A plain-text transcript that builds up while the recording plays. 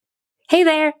Hey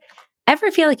there.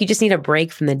 Ever feel like you just need a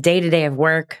break from the day-to-day of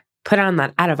work, put on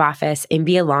that out of office, and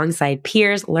be alongside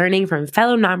peers learning from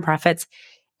fellow nonprofits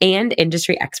and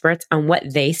industry experts on what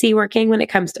they see working when it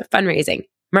comes to fundraising,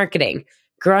 marketing,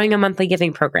 growing a monthly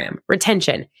giving program,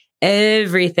 retention,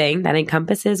 everything that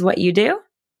encompasses what you do?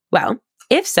 Well,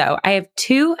 if so, I have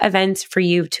two events for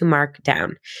you to mark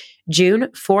down. June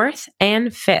 4th and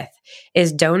 5th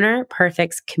is Donor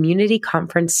Perfect's Community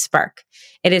Conference Spark.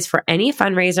 It is for any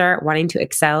fundraiser wanting to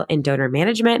excel in donor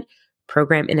management,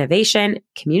 program innovation,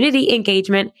 community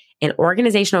engagement, and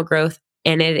organizational growth,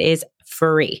 and it is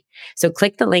free. So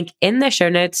click the link in the show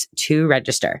notes to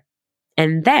register.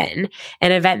 And then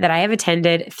an event that I have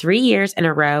attended 3 years in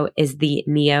a row is the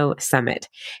NEO Summit,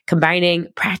 combining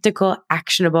practical,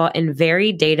 actionable, and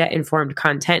very data-informed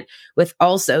content with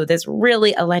also this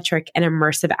really electric and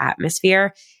immersive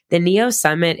atmosphere. The NEO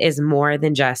Summit is more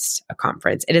than just a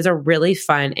conference. It is a really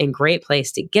fun and great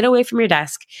place to get away from your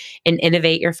desk and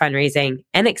innovate your fundraising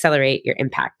and accelerate your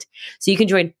impact. So you can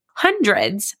join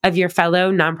hundreds of your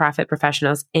fellow nonprofit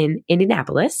professionals in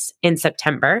Indianapolis in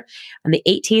September on the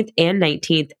 18th and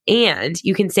 19th, and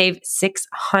you can save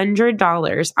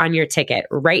 $600 on your ticket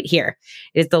right here.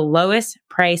 It is the lowest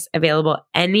price available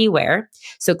anywhere.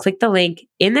 So click the link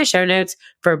in the show notes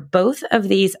for both of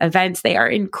these events. They are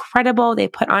incredible. They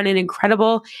put on an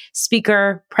incredible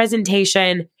speaker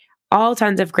presentation, all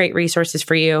tons of great resources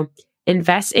for you.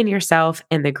 Invest in yourself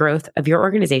and the growth of your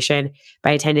organization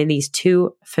by attending these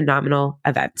two phenomenal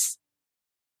events.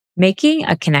 Making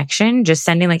a connection, just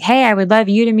sending like, hey, I would love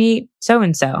you to meet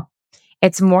so-and-so.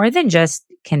 It's more than just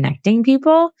connecting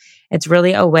people. It's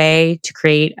really a way to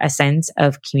create a sense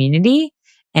of community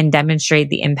and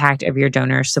demonstrate the impact of your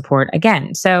donor support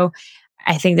again. So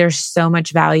I think there's so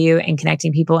much value in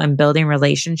connecting people and building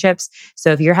relationships.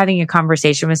 So if you're having a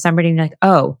conversation with somebody and you're like,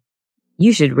 oh,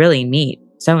 you should really meet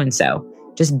so-and-so,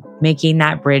 just making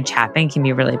that bridge happen can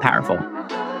be really powerful.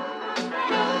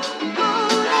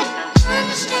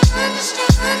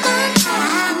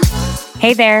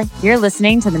 Hey there, you're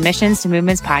listening to the Missions to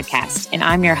Movements podcast, and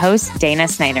I'm your host, Dana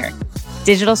Snyder,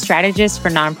 digital strategist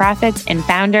for nonprofits and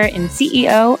founder and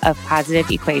CEO of Positive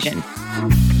Equation.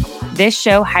 This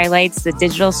show highlights the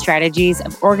digital strategies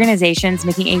of organizations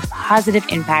making a positive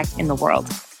impact in the world.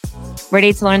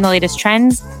 Ready to learn the latest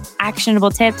trends, actionable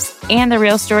tips, and the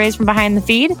real stories from behind the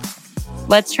feed?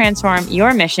 Let's transform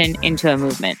your mission into a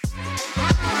movement.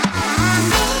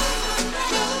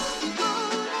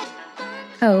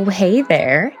 Oh, hey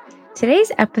there.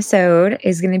 Today's episode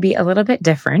is going to be a little bit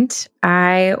different.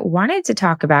 I wanted to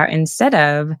talk about, instead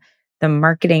of the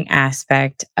marketing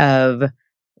aspect of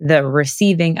the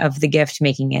receiving of the gift,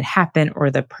 making it happen,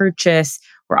 or the purchase,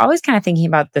 we're always kind of thinking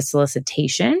about the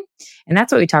solicitation. And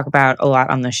that's what we talk about a lot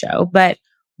on the show. But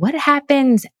what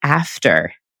happens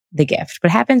after the gift?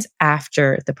 What happens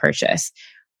after the purchase?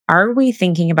 Are we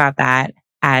thinking about that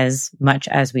as much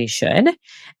as we should? And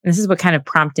this is what kind of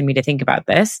prompted me to think about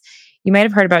this. You might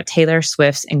have heard about Taylor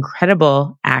Swift's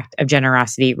incredible act of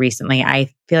generosity recently. I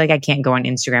feel like I can't go on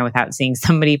Instagram without seeing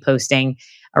somebody posting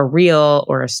a reel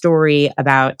or a story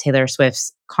about Taylor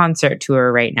Swift's concert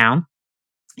tour right now.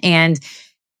 And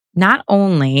not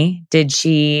only did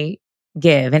she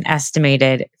give an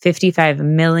estimated $55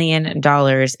 million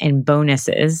in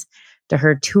bonuses to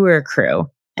her tour crew,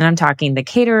 and I'm talking the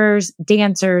caterers,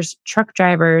 dancers, truck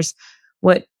drivers,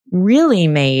 what really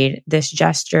made this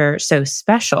gesture so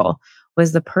special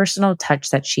was the personal touch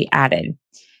that she added.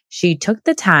 She took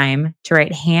the time to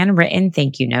write handwritten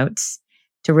thank you notes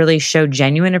to really show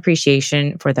genuine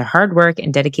appreciation for the hard work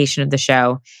and dedication of the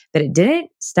show, but it didn't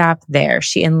stop there.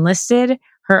 She enlisted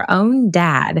her own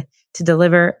dad to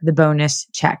deliver the bonus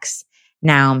checks.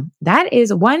 Now, that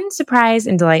is one surprise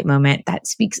and delight moment that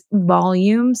speaks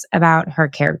volumes about her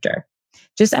character.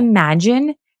 Just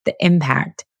imagine the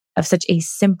impact of such a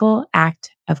simple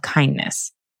act of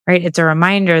kindness, right? It's a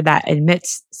reminder that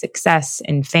amidst success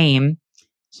and fame,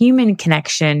 human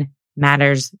connection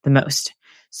matters the most.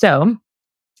 So,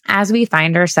 as we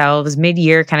find ourselves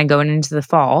mid-year, kind of going into the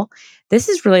fall, this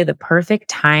is really the perfect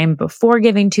time before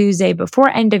Giving Tuesday, before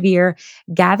end of year.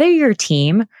 Gather your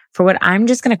team for what I'm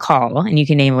just going to call, and you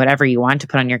can name whatever you want to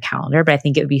put on your calendar, but I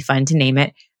think it would be fun to name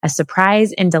it a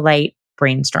surprise and delight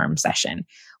brainstorm session,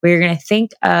 where you're going to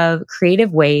think of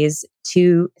creative ways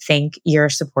to thank your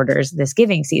supporters this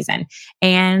giving season.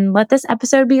 And let this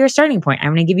episode be your starting point.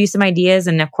 I'm going to give you some ideas,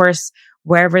 and of course,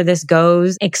 wherever this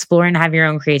goes, explore and have your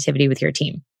own creativity with your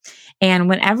team. And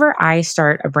whenever I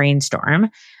start a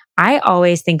brainstorm, I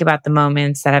always think about the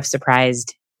moments that have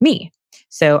surprised me.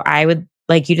 So I would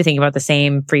like you to think about the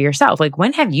same for yourself. Like,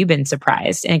 when have you been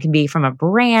surprised? And it can be from a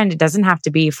brand. It doesn't have to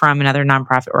be from another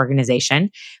nonprofit organization,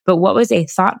 but what was a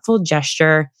thoughtful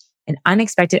gesture, an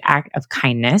unexpected act of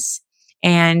kindness?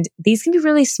 And these can be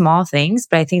really small things,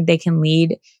 but I think they can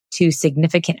lead to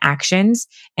significant actions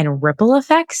and ripple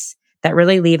effects that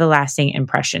really leave a lasting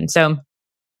impression. So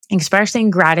expressing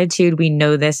gratitude, we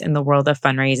know this in the world of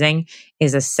fundraising,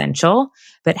 is essential,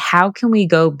 but how can we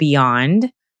go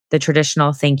beyond the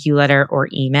traditional thank you letter or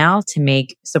email to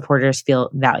make supporters feel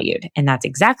valued? And that's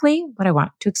exactly what I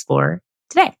want to explore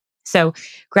today. So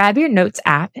grab your notes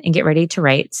app and get ready to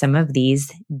write some of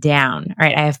these down. All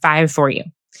right, I have 5 for you.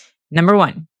 Number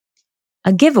 1,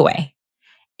 a giveaway.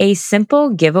 A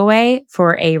simple giveaway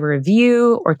for a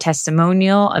review or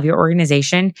testimonial of your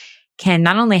organization can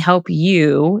not only help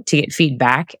you to get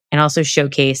feedback and also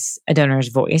showcase a donor's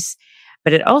voice,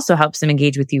 but it also helps them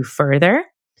engage with you further.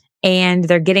 And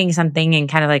they're getting something in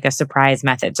kind of like a surprise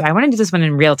method. So I want to do this one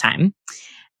in real time.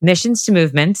 Missions to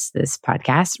Movements, this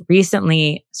podcast,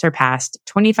 recently surpassed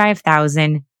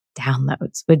 25,000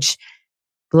 downloads, which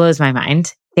blows my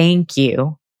mind. Thank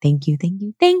you. Thank you, thank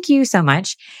you, thank you so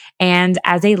much. And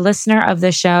as a listener of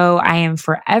the show, I am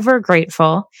forever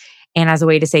grateful. And as a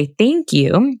way to say thank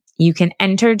you, you can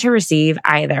enter to receive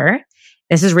either,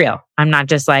 this is real. I'm not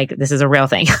just like, this is a real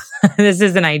thing. This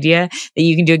is an idea that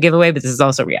you can do a giveaway, but this is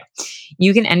also real.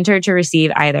 You can enter to receive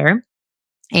either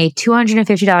a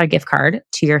 $250 gift card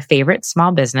to your favorite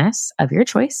small business of your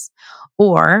choice,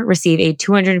 or receive a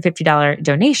 $250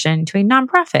 donation to a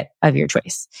nonprofit of your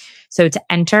choice. So to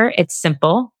enter, it's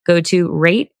simple. Go to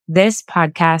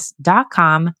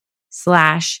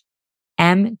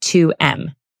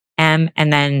ratethispodcast.com/M2M, M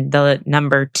and then the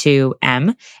number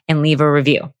 2M, and leave a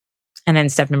review. And then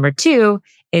step number 2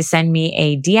 is send me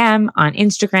a DM on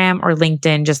Instagram or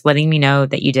LinkedIn, just letting me know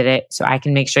that you did it so I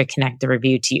can make sure I connect the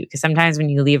review to you. Because sometimes when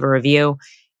you leave a review,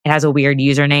 it has a weird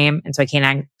username. And so I can't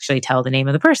actually tell the name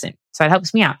of the person. So it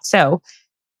helps me out. So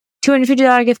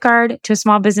 $250 gift card to a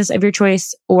small business of your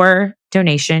choice or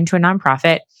donation to a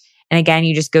nonprofit. And again,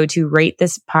 you just go to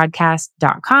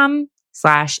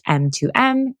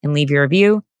ratethispodcast.com/M2M and leave your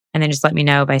review. And then just let me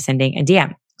know by sending a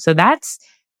DM. So that's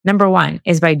number 1,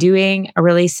 is by doing a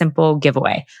really simple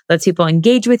giveaway. Lets people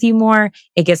engage with you more.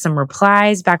 It gets some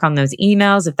replies back on those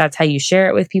emails if that's how you share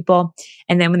it with people.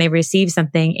 And then when they receive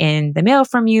something in the mail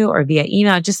from you or via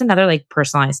email, just another like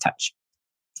personalized touch.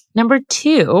 Number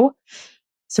 2,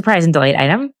 surprise and delight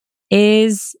item,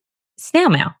 is snail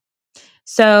mail.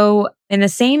 So in the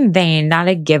same vein, not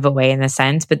a giveaway in the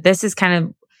sense, but this is kind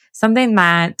of something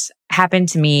that happened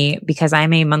to me because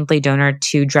I'm a monthly donor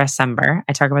to Dressember.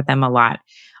 I talk about them a lot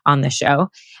on the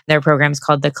show. Their program is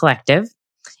called The Collective.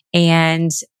 And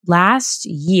last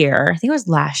year, I think it was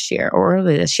last year or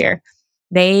early this year,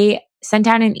 they sent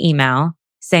out an email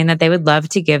saying that they would love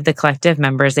to give The Collective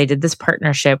members, they did this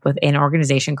partnership with an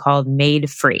organization called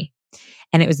Made Free.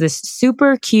 And it was this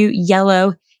super cute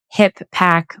yellow hip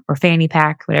pack or fanny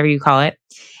pack, whatever you call it.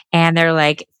 And they're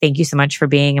like, thank you so much for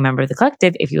being a member of The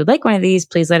Collective. If you would like one of these,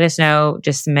 please let us know.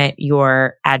 Just submit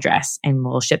your address and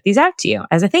we'll ship these out to you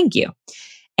as a thank you.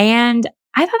 And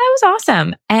I thought that was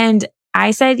awesome. And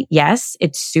I said, yes,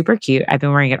 it's super cute. I've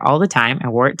been wearing it all the time. I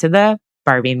wore it to the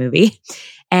Barbie movie.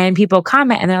 And people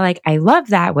comment and they're like, I love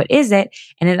that. What is it?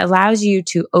 And it allows you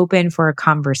to open for a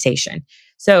conversation.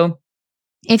 So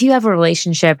if you have a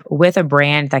relationship with a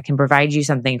brand that can provide you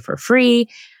something for free,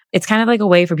 it's kind of like a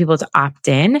way for people to opt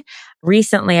in.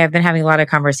 Recently, I've been having a lot of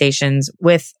conversations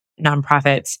with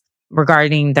nonprofits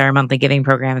regarding their monthly giving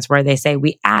programs where they say,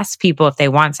 we ask people if they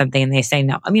want something and they say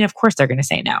no. I mean, of course they're going to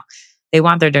say no. They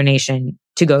want their donation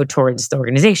to go towards the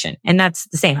organization. And that's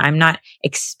the same. I'm not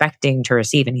expecting to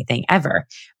receive anything ever,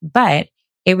 but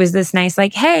it was this nice,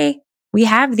 like, hey, we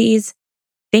have these.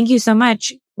 Thank you so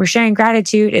much. We're sharing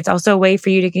gratitude. It's also a way for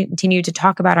you to continue to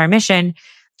talk about our mission.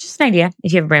 Just an idea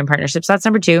if you have a brand partnership. So that's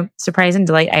number 2, surprise and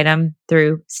delight item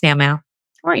through snail mail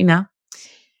or email.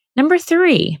 Number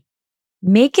 3,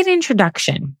 make an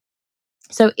introduction.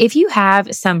 So if you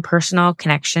have some personal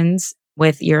connections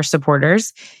with your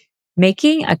supporters,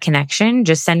 making a connection,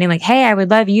 just sending like, hey, I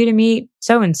would love you to meet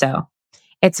so-and-so.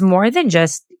 It's more than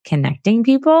just connecting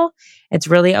people. It's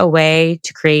really a way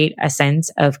to create a sense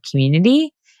of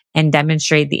community and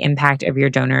demonstrate the impact of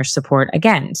your donor support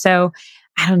again. So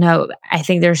I don't know. I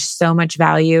think there's so much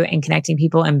value in connecting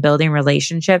people and building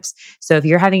relationships. So if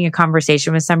you're having a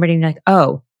conversation with somebody and you're like,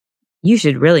 oh, you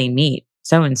should really meet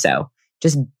so-and-so,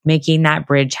 just making that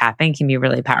bridge happen can be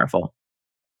really powerful.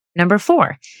 Number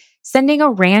 4, sending a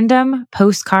random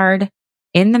postcard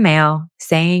in the mail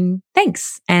saying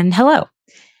thanks and hello.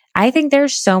 I think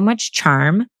there's so much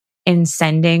charm in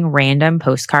sending random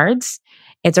postcards.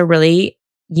 It's a really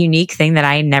unique thing that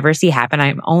I never see happen.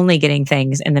 I'm only getting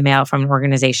things in the mail from an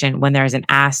organization when there's an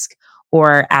ask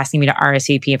or asking me to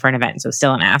RSVP for an event. So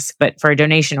still an ask, but for a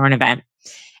donation or an event.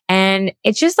 And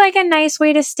it's just like a nice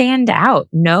way to stand out.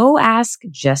 No ask,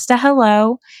 just a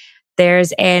hello.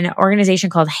 There's an organization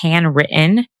called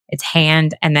Handwritten. It's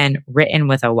hand and then written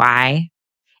with a Y.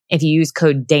 If you use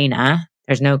code Dana,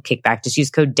 there's no kickback. Just use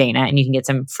code Dana and you can get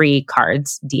some free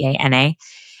cards, DANA.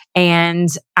 And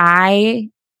I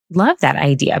love that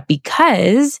idea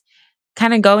because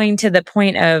kind of going to the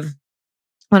point of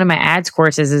one of my ads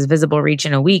courses is visible reach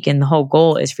in a week. And the whole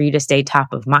goal is for you to stay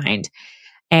top of mind.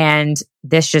 And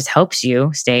this just helps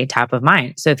you stay top of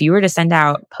mind. So if you were to send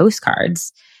out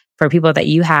postcards for people that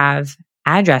you have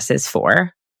addresses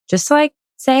for, just to like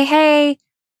say, hey,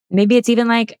 maybe it's even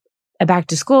like a back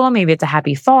to school, maybe it's a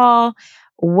happy fall,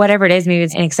 whatever it is, maybe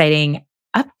it's an exciting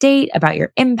update about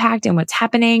your impact and what's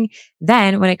happening.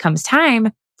 Then when it comes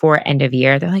time for end of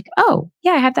year, they're like, oh,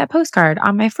 yeah, I have that postcard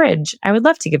on my fridge. I would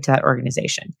love to give to that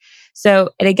organization.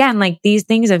 So, and again, like these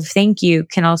things of thank you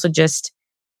can also just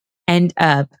end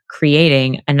up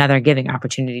creating another giving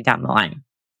opportunity down the line.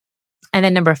 And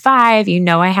then number 5,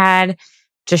 I had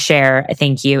to share a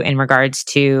thank you in regards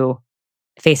to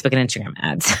Facebook and Instagram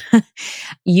ads.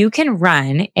 You can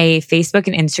run a Facebook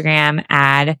and Instagram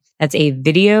ad that's a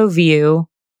video view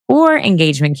or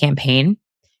engagement campaign,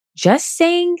 just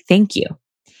saying thank you.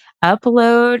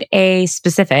 Upload a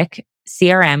specific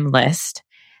CRM list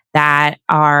that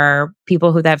are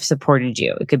people who have supported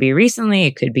you. It could be recently,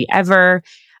 it could be ever.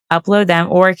 Upload them,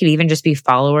 or it could even just be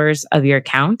followers of your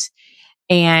account.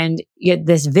 And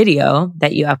this video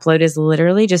that you upload is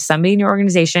literally just somebody in your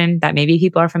organization that maybe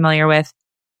people are familiar with.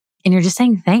 And you're just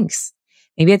saying thanks.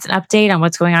 Maybe it's an update on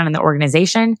what's going on in the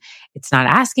organization. It's not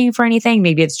asking for anything.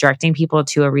 Maybe it's directing people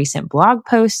to a recent blog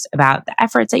post about the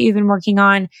efforts that you've been working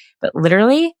on, but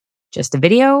literally just a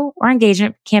video or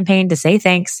engagement campaign to say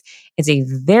thanks. It's a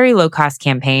very low cost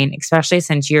campaign, especially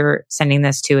since you're sending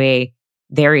this to a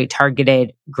very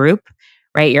targeted group,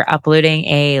 right? You're uploading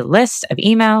a list of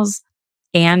emails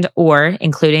and or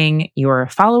including your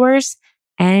followers,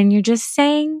 and you're just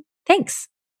saying thanks.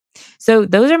 So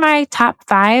those are my top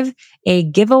 5: a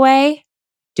giveaway,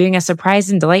 doing a surprise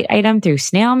and delight item through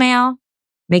snail mail,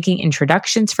 making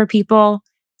introductions for people,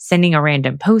 sending a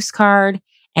random postcard,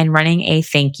 and running a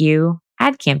thank you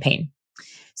ad campaign.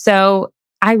 So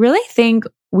I really think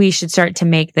we should start to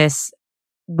make this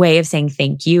way of saying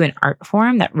thank you an art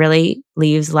form that really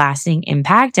leaves lasting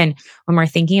impact. And when we're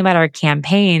thinking about our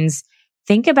campaigns,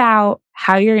 think about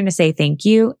how you're going to say thank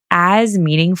you as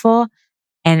meaningful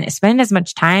and spend as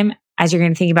much time as you're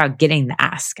going to think about getting the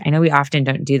ask. I know we often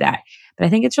don't do that, but I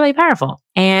think it's really powerful.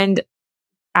 And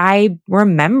I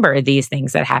remember these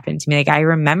things that happened to me. Like I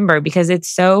remember because it's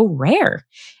so rare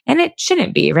and it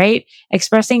shouldn't be, right?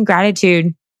 Expressing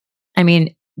gratitude. I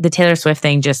mean, the Taylor Swift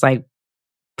thing just like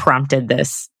prompted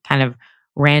this kind of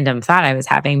random thought I was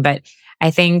having, but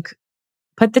I think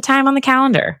put the time on the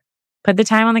calendar. Put the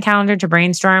time on the calendar to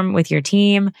brainstorm with your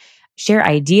team, share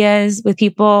ideas with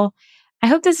people. I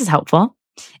hope this is helpful.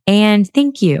 And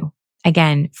thank you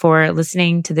again for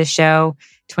listening to this show.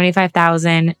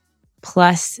 25,000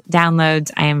 plus downloads.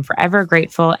 I am forever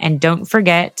grateful. And don't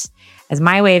forget, as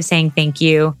my way of saying thank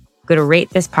you, go to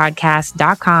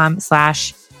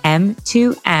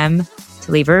ratethispodcast.com/M2M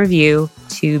to leave a review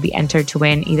to be entered to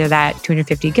win either that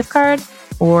 $250 gift card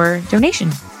or donation.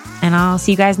 And I'll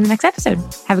see you guys in the next episode.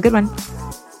 Have a good one.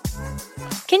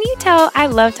 Can you tell I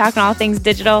love talking all things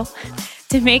digital?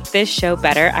 To make this show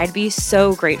better, I'd be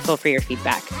so grateful for your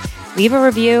feedback. Leave a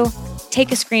review,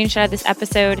 take a screenshot of this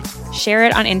episode, share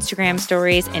it on Instagram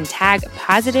stories, and tag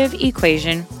Positive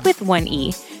Equation with 1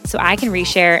 E so I can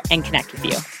reshare and connect with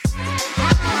you.